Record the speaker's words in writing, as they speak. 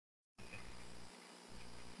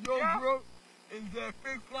Yo, bro, in the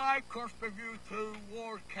big fly, course review to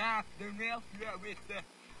World Cup, the nails, yeah, with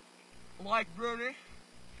the like Bruni.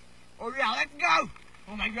 Oh yeah, let's go!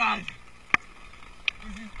 Oh my god.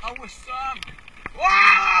 This is our song.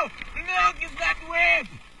 Wow! Look at that wave!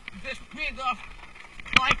 The speed of,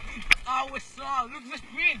 like, it's our song. Look at the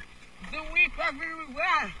speed! The whip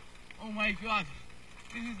everywhere! Oh my god.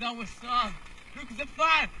 This is our song. Look at the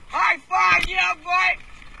fire! High five, yeah, boy!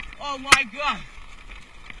 Oh my god.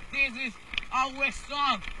 This is our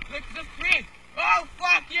song. Look at the speed! Oh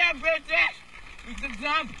fuck yeah, British! Look at the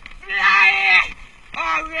jump! Flying!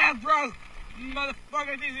 Oh yeah, bro!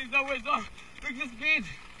 Motherfucker, this is our song. Look at the speed!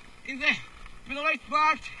 In the middle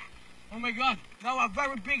part. Oh my god, now a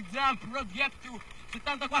very big jump. Road get to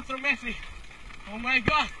 74 meters. Oh my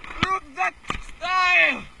god, look at that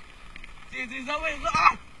style! This is always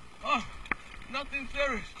oh, nothing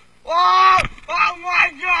serious. Oh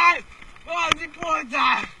my god! Oh, the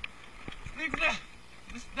porta! Look at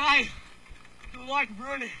the style. To like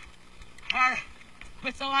Bruni. Her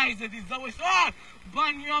specialized is always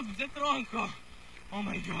banho of the tronco. Oh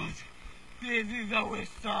my god. This is always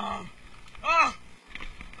some.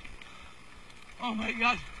 Oh my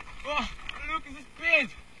god. Oh, look at the speed.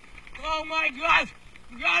 Oh my god.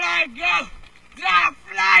 Gotta go. Stop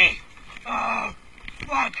flying. Oh,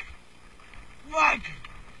 fuck. Fuck.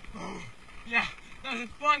 Oh, yeah,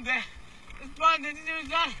 that's fun there. It's fun to do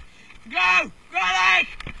that. Go. Gotta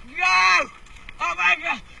go. Oh my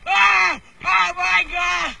god. Oh my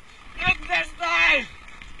god. Look at that style.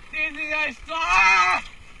 This is a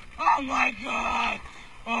song. Oh my god!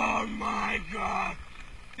 Oh my god!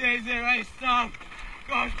 This is a song.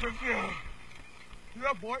 Gosh, for you.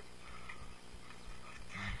 Yeah, boy.